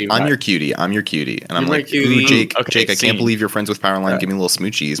 Yeah, I'm your cutie. I'm your cutie. And I'm like, cutie. Ooh, Jake, Okay, I can't believe you're friends with Powerline. Give me a little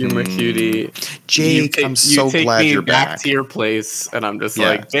smoochies. You're my cutie. Jake, I'm so glad you're back. To your place, and I'm just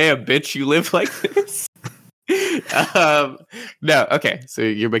like, damn, bitch, you live like this? No, okay, so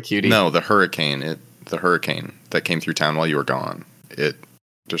you're my cutie. No, the hurricane that came through town while you were gone, it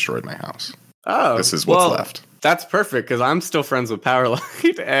destroyed my house. Oh, this is what's left. That's perfect, because I'm still friends with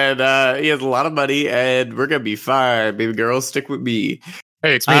Powerline, and he has a lot of money, and we're gonna be fine. Baby girl, stick with me.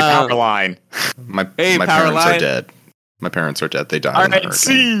 Hey, it's me, Powerline. My parents are dead. My parents are dead. They died. All in right,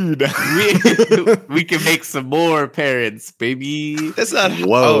 the hurricane. we can make some more parents, baby. That's not.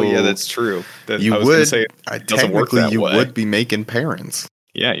 Whoa. Oh, yeah, that's true. You would. Technically, you would be making parents.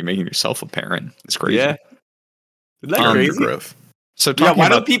 Yeah, you're making yourself a parent. It's crazy. Yeah. Isn't that crazy? Growth. So Yeah, talking why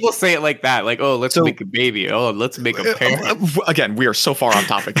about, don't people say it like that? Like, oh, let's make a baby. Oh, let's make a parent. again, we are so far off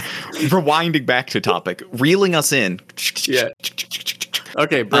topic. Rewinding back to topic, reeling us in. Yeah.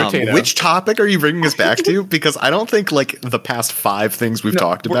 Okay, Brotato. Which topic are you bringing us back to? Because I don't think like the past 5 things we've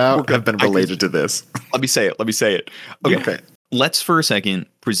talked about we're have been related to this. Let me say it. Okay. Let's for a second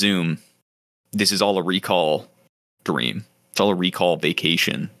presume this is all a recall dream. It's all a recall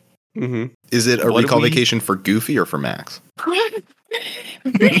vacation. Mm-hmm. Is it a recall vacation for Goofy or for Max? For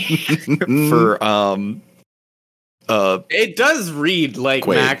it does read like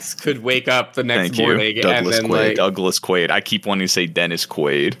Quaid. Max could wake up the next morning Douglas and then Quaid. like Douglas Quaid. I keep wanting to say Dennis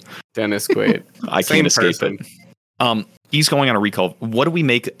Quaid. Dennis Quaid. I Same can't escape person. it. He's going on a recall. What do we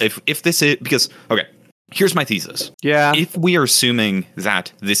make if this is because okay, here's my thesis. Yeah. If we are assuming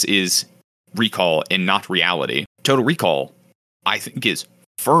that this is recall and not reality, Total Recall, I think, is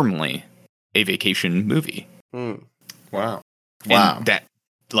firmly a vacation movie. Wow. And that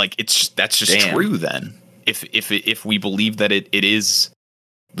like that's just Damn. true then. If we believe that it is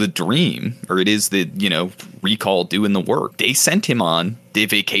the dream or it is the recall doing the work, they sent him on the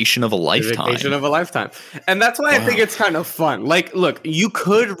vacation of a lifetime. The vacation of a lifetime. And that's why I think it's kind of fun. Like, look, you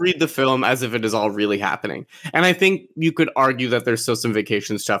could read the film as if it is all really happening. And I think you could argue that there's still some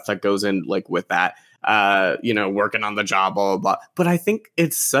vacation stuff that goes in like with that. Working on the job, blah, blah, blah. But I think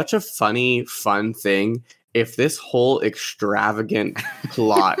it's such a funny, fun thing if this whole extravagant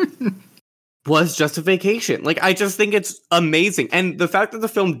plot was just a vacation. Like, I just think it's amazing. And the fact that the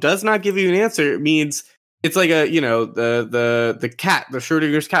film does not give you an answer means it's like the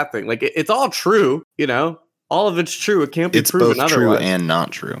Schrodinger's cat thing. Like, it's all true, all of it's true. It can't be proven otherwise. It's both true and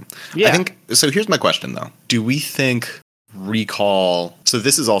not true. Yeah. I think, so here's my question though. Do we think recall, so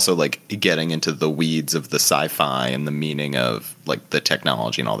this is also like getting into the weeds of the sci-fi and the meaning of like the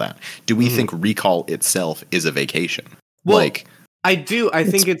technology and all that. Do we think recall itself is a vacation? Well, I do. I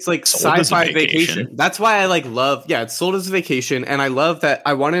think it's like sci-fi vacation. That's why I love. Yeah, it's sold as a vacation, and I love that.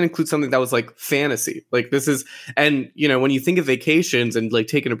 I want to include something that was like fantasy. Like this is, and when you think of vacations and like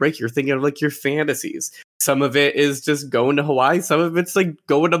taking a break, you're thinking of like your fantasies. Some of it is just going to Hawaii. Some of it's like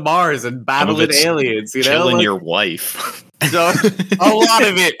going to Mars and battling aliens. Killing your wife. So a lot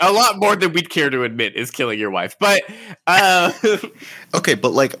of it, a lot more than we'd care to admit, is killing your wife. But okay,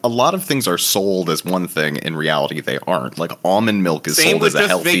 but like a lot of things are sold as one thing. In reality, they aren't. Like almond milk is sold as a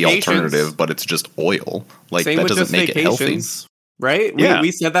healthy alternative, but it's just oil. Like that doesn't make it healthy, right?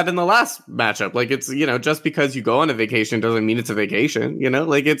 We said that in the last matchup. Like it's just because you go on a vacation doesn't mean it's a vacation.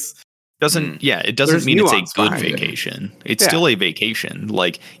 Like it's. It doesn't mean it's a good vacation. It's still a vacation.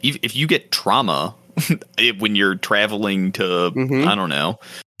 Like if you get trauma when you're traveling to I don't know,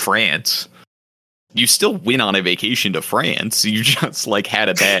 France, you still went on a vacation to France. You just like had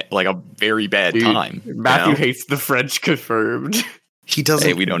a very bad time. Matthew hates the French, confirmed. He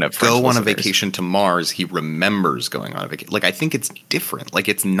doesn't we don't have go on a vacation to Mars. He remembers going on a vacation. Like, I think it's different. Like,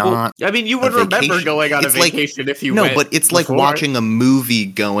 it's not. Well, I mean, you would remember going on a vacation if you went. No, but it's like watching a movie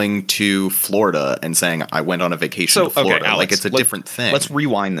going to Florida and saying, I went on a vacation to Florida. Okay, Alex, like, it's a different thing. Let's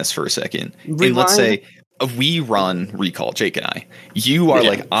rewind this for a second. And let's say we run Recall, Jake and I. You are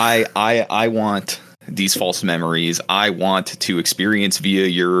like, I want these false memories. I want to experience via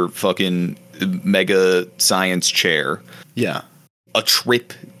your fucking mega science chair. Yeah. A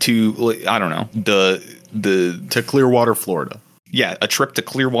trip to, I don't know, to Clearwater, Florida. Yeah, a trip to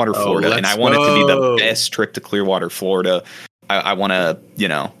Clearwater, Florida. And I want it to be the best trip to Clearwater, Florida. I want to,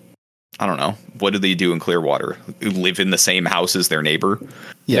 I don't know. What do they do in Clearwater? Live in the same house as their neighbor?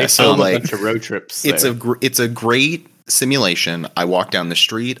 Yeah, so like a bunch of road trips. It's a great simulation. I walk down the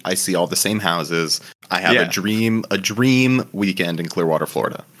street. I see all the same houses. I have a dream weekend in Clearwater,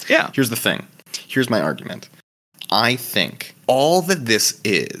 Florida. Yeah. Here's the thing. Here's my argument. I think all that this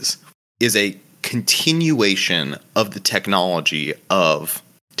is a continuation of the technology of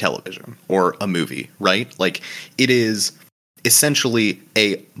television or a movie, right? Like, it is essentially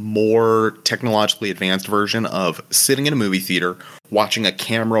a more technologically advanced version of sitting in a movie theater, watching a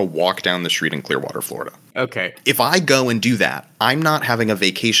camera walk down the street in Clearwater, Florida. Okay. If I go and do that, I'm not having a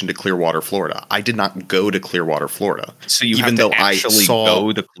vacation to Clearwater, Florida. I did not go to Clearwater, Florida. So you even though actually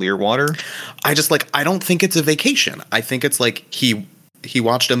go to Clearwater? I don't think it's a vacation. I think it's like he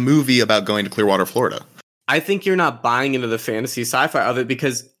watched a movie about going to Clearwater, Florida. I think you're not buying into the fantasy sci-fi of it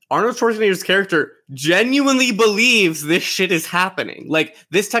because Arnold Schwarzenegger's character genuinely believes this shit is happening. Like,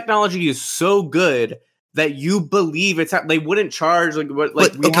 this technology is so good that you believe it's they wouldn't charge we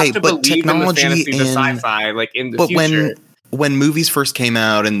have to believe in the fantasy, the sci-fi, like in the future. When movies first came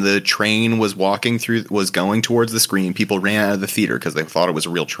out and the train was going towards the screen, people ran out of the theater because they thought it was a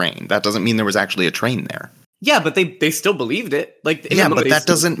real train. That doesn't mean there was actually a train there. Yeah, but they still believed it. Like, Yeah, but that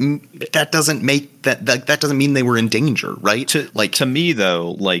doesn't mean they were in danger, right? To me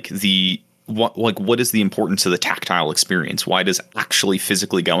though, what is the importance of the tactile experience? Why does actually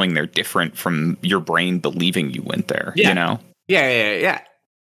physically going there different from your brain believing you went there? Yeah. You know? Yeah.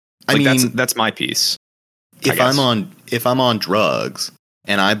 I mean, that's my piece. If I'm on drugs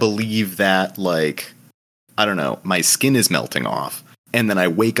and I believe that, like, I don't know, my skin is melting off, and then I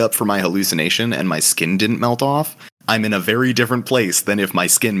wake up from my hallucination and my skin didn't melt off, I'm in a very different place than if my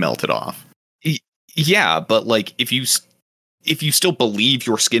skin melted off. Yeah, but like if you still believe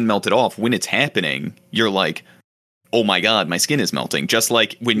your skin melted off when it's happening, you're like, oh my God, my skin is melting. Just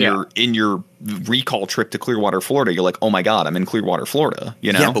like when you're in your recall trip to Clearwater, Florida, you're like, oh my God, I'm in Clearwater, Florida.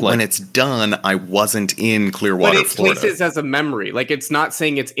 You know? Yeah, but when it's done, I wasn't in Clearwater, Florida. But it places as a memory. Like, it's not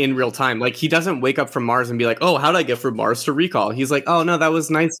saying it's in real time. Like, he doesn't wake up from Mars and be like, oh, how did I get from Mars to recall? He's like, oh no, that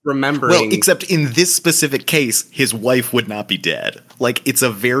was nice remembering. Well, except in this specific case, his wife would not be dead. Like, it's a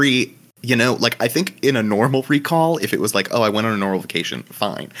very... like, I think in a normal recall, if it was like, oh, I went on a normal vacation,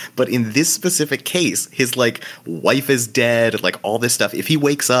 fine. But in this specific case, his, like, wife is dead, like, all this stuff. If he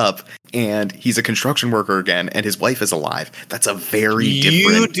wakes up and he's a construction worker again and his wife is alive, that's a very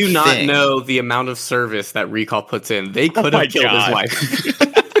different You do not thing. know the amount of service that recall puts in. They could have killed his wife.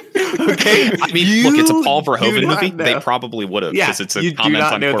 Okay, I mean, look, it's a Paul Verhoeven movie. They probably would have, because it's a comment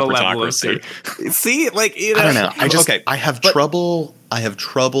on corporatocracy. See, like, I don't know. I have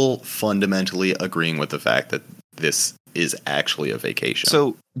trouble fundamentally agreeing with the fact that this is actually a vacation.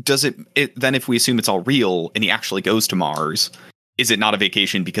 So does it then, if we assume it's all real and he actually goes to Mars, is it not a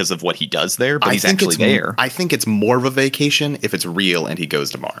vacation because of what he does there? But he's actually there. I think it's more of a vacation if it's real and he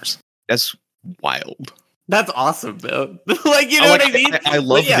goes to Mars. That's wild. That's awesome, though. Like, you know what I mean? I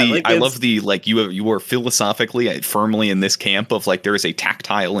love you are philosophically firmly in this camp of like there is a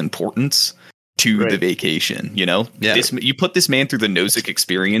tactile importance to the vacation. You know, you put this man through the Nozick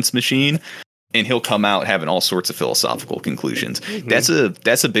experience machine, and he'll come out having all sorts of philosophical conclusions. Mm-hmm.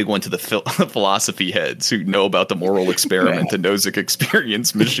 That's a big one to the philosophy heads who know about the moral experiment, the Nozick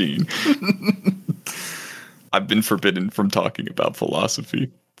experience machine. I've been forbidden from talking about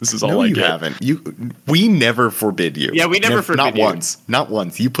philosophy. This is all I get. You haven't. We never forbid you. Yeah, we never forbid you. Not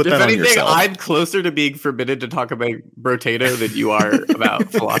once. You put that on yourself. I'm closer to being forbidden to talk about Brotato than you are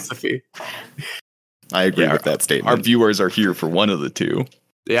about philosophy. I agree with that statement. Our viewers are here for one of the two.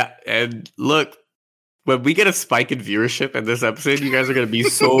 Yeah, and look, when we get a spike in viewership in this episode, you guys are going to be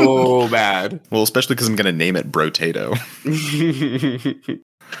so mad. Well, especially because I'm going to name it Brotato.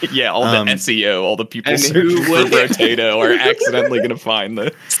 Yeah, all the SEO, all the people searching for Brotato are accidentally going to find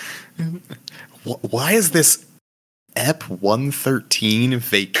this. Why is this EP 113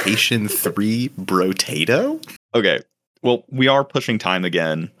 Vacation 3 Brotato? Okay, well, we are pushing time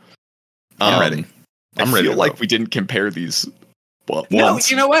again. I'm ready. I feel like we didn't compare these. Well, no,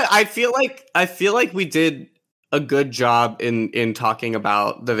 you know what? I feel like we did a good job in talking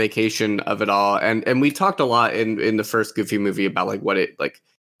about the vacation of it all, and we talked a lot in the first Goofy movie about like what it like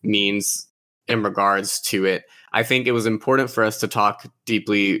means in regards to it. I think it was important for us to talk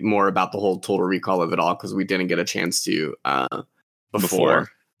deeply more about the whole Total Recall of it all because we didn't get a chance to before.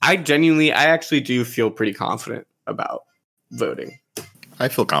 I actually do feel pretty confident about voting. I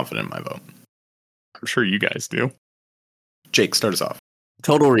feel confident in my vote. I'm sure you guys do. Jake, start us off.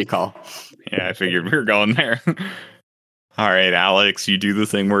 Total Recall. Yeah, I figured we were going there. All right, Alex, you do the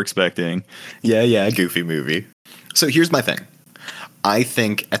thing we're expecting. Yeah, Goofy movie. So here's my thing. I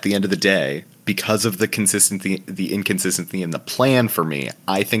think at the end of the day, because of the inconsistency in the plan for me,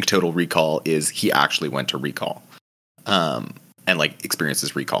 I think Total Recall is he actually went to recall. And like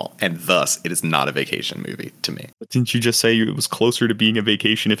experiences recall, and thus it is not a vacation movie to me. But didn't you just say it was closer to being a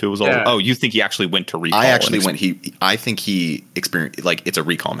vacation if it was all? Oh, you think he actually went to recall? I think he experienced like it's a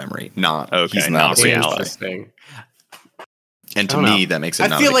recall memory, not he's not a reality. And to me, that makes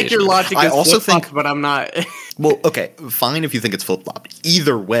it. I feel like your logic is flip-flopped, but I'm not. Well, okay, fine if you think it's flip-flopped.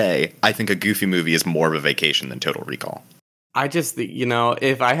 Either way, I think a Goofy movie is more of a vacation than Total Recall. I just,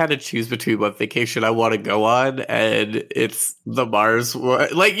 if I had to choose between what vacation I want to go on, and it's the Mars one,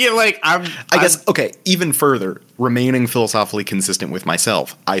 I guess, okay, even further, remaining philosophically consistent with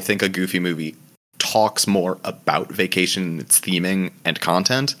myself, I think a Goofy movie talks more about vacation, its theming and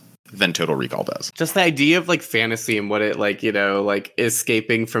content than Total Recall does. Just the idea of like fantasy and what it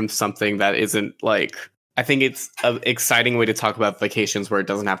escaping from something that isn't like. I think it's an exciting way to talk about vacations where it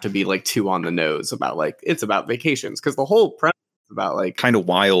doesn't have to be like too on the nose about like it's about vacations, because the whole premise is about like kind of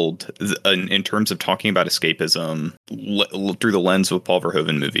wild in terms of talking about escapism through the lens of a Paul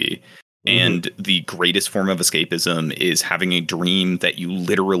Verhoeven movie. And the greatest form of escapism is having a dream that you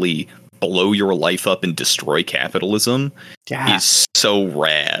literally blow your life up and destroy capitalism is so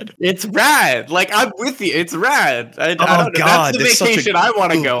rad. It's rad. Like, I'm with you. It's rad. I don't know. God, that's the vacation I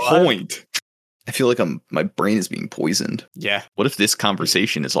want to go on. I feel like my brain is being poisoned. Yeah. What if this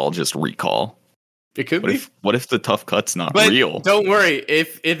conversation is all just recall? It could be. What if the tough cut's not but real? Don't worry.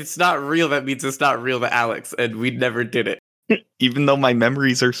 If it's not real, that means it's not real to Alex, and we never did it. Even though my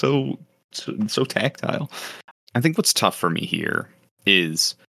memories are so tactile. I think what's tough for me here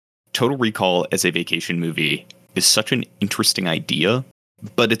is Total Recall as a vacation movie is such an interesting idea,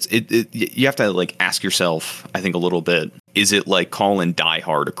 but you have to like ask yourself, I think, a little bit, is it like calling Die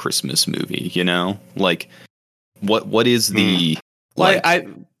Hard a Christmas movie, you know? Like what is the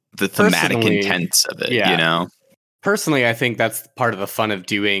the thematic intent of it, you know? Personally, I think that's part of the fun of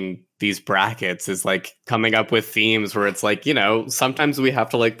doing these brackets is like coming up with themes where it's like, you know, sometimes we have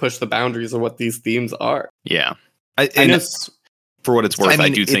to like push the boundaries of what these themes are. Yeah. For what it's worth, I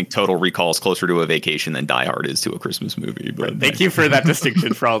do think Total Recall is closer to a vacation than Die Hard is to a Christmas movie. But thank you for that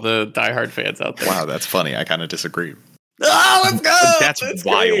distinction for all the Die Hard fans out there. Wow, that's funny. I kind of disagree. Oh, let's go! That's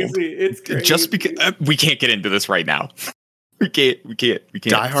wild. Crazy. It's crazy. Just because we can't get into this right now. We can't.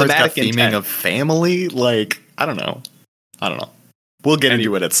 Die Hard's got theming of family. Like, I don't know. We'll get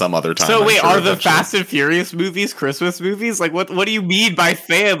into it at some other time. So wait, are the Fast and Furious movies Christmas movies? Like, what do you mean by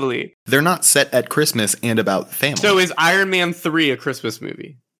family? They're not set at Christmas and about family. So is Iron Man 3 a Christmas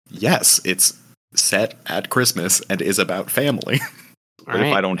movie? Yes, it's set at Christmas and is about family. What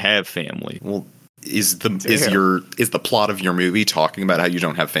if I don't have family? Well, is the plot of your movie talking about how you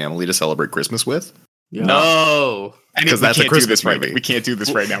don't have family to celebrate Christmas with? No. Because that's a Christmas movie. We can't do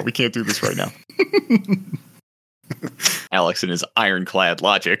this right now. Alex and his ironclad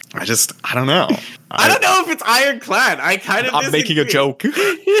logic. I don't know. I don't know if it's ironclad. I'm making a joke.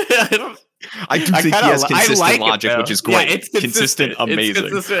 I do think he has consistent logic, which is great. Yeah, it's consistent. Amazing.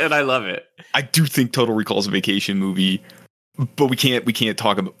 It's consistent, and I love it. I do think Total Recall is a vacation movie, but we can't do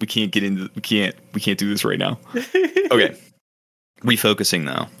this right now. Okay. Refocusing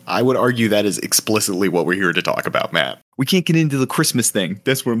though. I would argue that is explicitly what we're here to talk about, Matt. We can't get into the Christmas thing.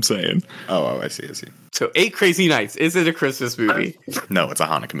 That's what I'm saying. Oh, I see. So 8 Crazy Nights. Is it a Christmas movie? No, it's a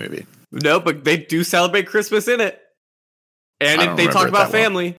Hanukkah movie. No, but they do celebrate Christmas in it. And if they talk about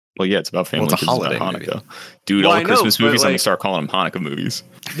family. Well, yeah, it's about family. Well, it's a holiday Hanukkah. movie. Dude, all the Christmas movies, I'm going to start calling them Hanukkah movies.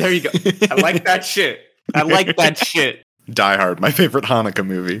 There you go. I like that shit. Die Hard, my favorite Hanukkah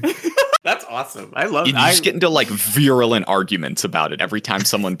movie. That's awesome. I love it. You just get into like virulent arguments about it every time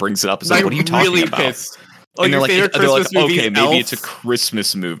someone brings it up. It's like, what are you talking really about? Pissed. Oh, and they're like, okay, maybe Elf? it's a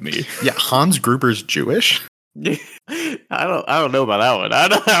Christmas movie. Yeah, Hans Gruber's Jewish? I don't know about that one. I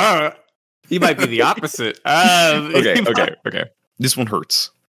don't know. He might be the opposite. Okay. This one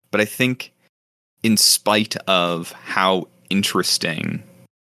hurts. But I think in spite of how interesting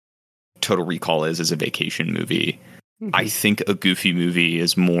Total Recall is as a vacation movie, I think a Goofy movie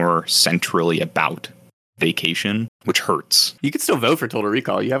is more centrally about vacation, which hurts. You can still vote for Total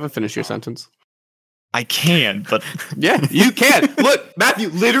Recall. You haven't finished your sentence. I can, but... Yeah, you can. Look, Matthew,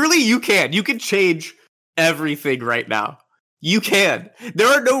 literally you can. You can change everything right now. You can. There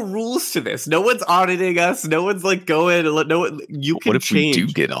are no rules to this. No one's auditing us. No one's like going and you can change. We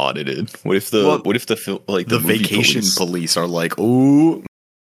do get audited? What if the the vacation police are like, ooh.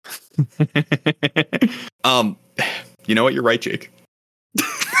 You know what? You're right, Jake.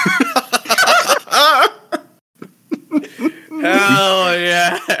 Hell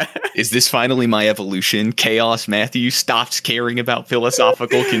yeah. Is this finally my evolution? Chaos Matthew stops caring about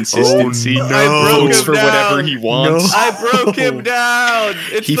philosophical consistency. Oh, no. Votes for whatever he wants. No. I broke him down.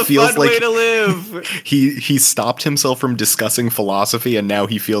 It's the fun way to live. He stopped himself from discussing philosophy, and now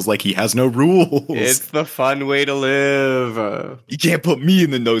he feels like he has no rules. It's the fun way to live. You can't put me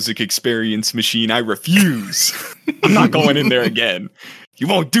in the Nozick experience machine. I refuse. I'm not going in there again. You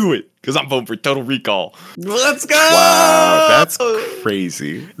won't do it because I'm voting for Total Recall. Let's go! Wow, that's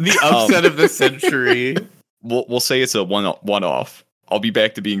crazy. The upset of the century. We'll say it's a one-off. I'll be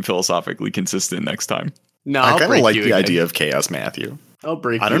back to being philosophically consistent next time. No, I kind of like the idea of Chaos Matthew. I'll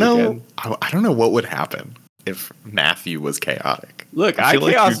break. I don't know. I don't know what would happen if Matthew was chaotic. Look, I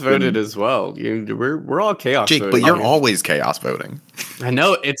chaos voted as well. We're all chaos. Jake, voting. but you're always chaos voting. I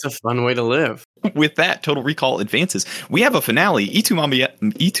know, it's a fun way to live. With that, Total Recall advances. We have a finale: Y Tu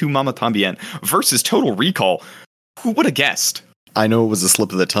Mama Tambien versus Total Recall. Who would have guessed? I know it was a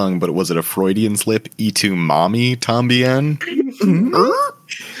slip of the tongue, but was it a Freudian slip? Y Tu Mommy Tambien.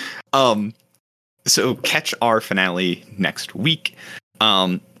 So catch our finale next week.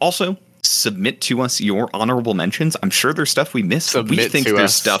 Also, submit to us your honorable mentions. I'm sure there's stuff we missed. We Submit think to there's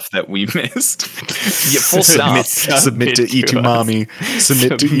us. stuff that we missed. Yeah, full stop. Submit to Submit to Itumami.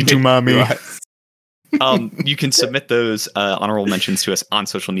 Submit to Submit Itumami. to us. You can submit those honorable mentions to us on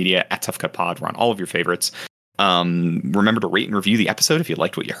social media at Tough Cut Pod. We're on all of your favorites. Remember to rate and review the episode if you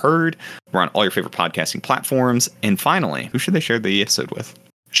liked what you heard. We're on all your favorite podcasting platforms. And finally, who should they share the episode with?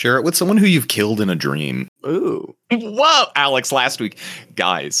 Share it with someone who you've killed in a dream. Ooh. Whoa, Alex, last week.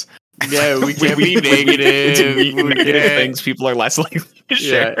 Guys. Yeah, we can't be negative. Negative things people are less likely to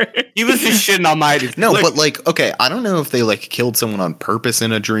share. Yeah. He was just shitting on my dude. No, Look, but like, okay, I don't know if they like killed someone on purpose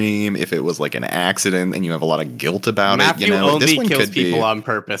in a dream, if it was like an accident and you have a lot of guilt about Matthew it. You know, this only one kills could people be. on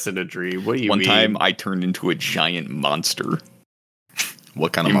purpose in a dream. What do you One mean? time I turned into a giant monster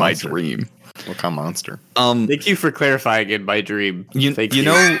What kind of in my monster? dream. What kind of monster? Thank you for clarifying in my dream. Thank you.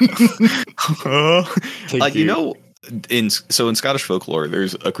 know, Thank you know, in Scottish folklore,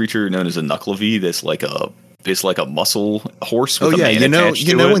 there's a creature known as a knucklevi. That's like a muscle horse. With Oh a yeah, man attached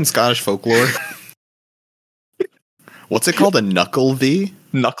to it. in Scottish folklore. What's it called? A knuckle V?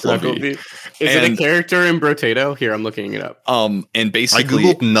 Knucklevi. Is it a And- character in Brotato? Here, I'm looking it up. And I basically,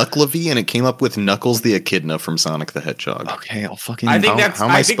 googled Knucklevi and it came up with Knuckles the Echidna from Sonic the Hedgehog. okay, I'll fucking. I think how- that's how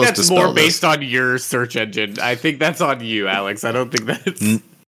am I I think supposed that's to more spell this? based on your search engine. I think that's on you, Alex. I don't think that's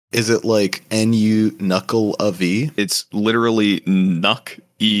Is it like NU Knuckle a V? it's literally Nuck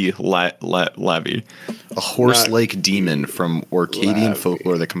E Lavi. A horse-like demon from Orcadian Lavi.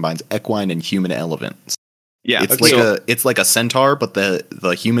 folklore that combines equine and human elements. Yeah, It's okay, like a centaur, but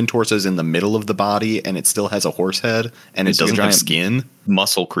the human torso is in the middle of the body, and it still has a horse head, and it It's like a doesn't have giant- skin.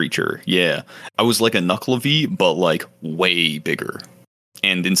 muscle creature. Yeah, I was like a Knucklevi, but like way bigger.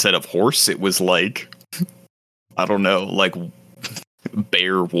 And instead of horse, it was like I don't know, like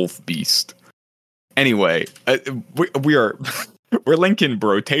bear, wolf, beast. Anyway, we are we're linking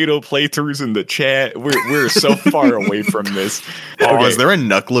Brotato playthroughs in the chat. We're so far away from this. Oh, Okay. is there a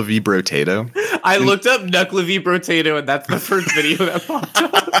Knucklevi Brotato? I looked up Knucklevi Brotato, and that's the first video that popped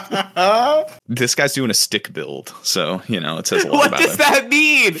up. This guy's doing a stick build, so you know it says a lot What about does him. that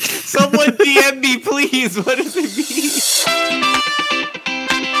mean? Someone DM me, please. What does it mean?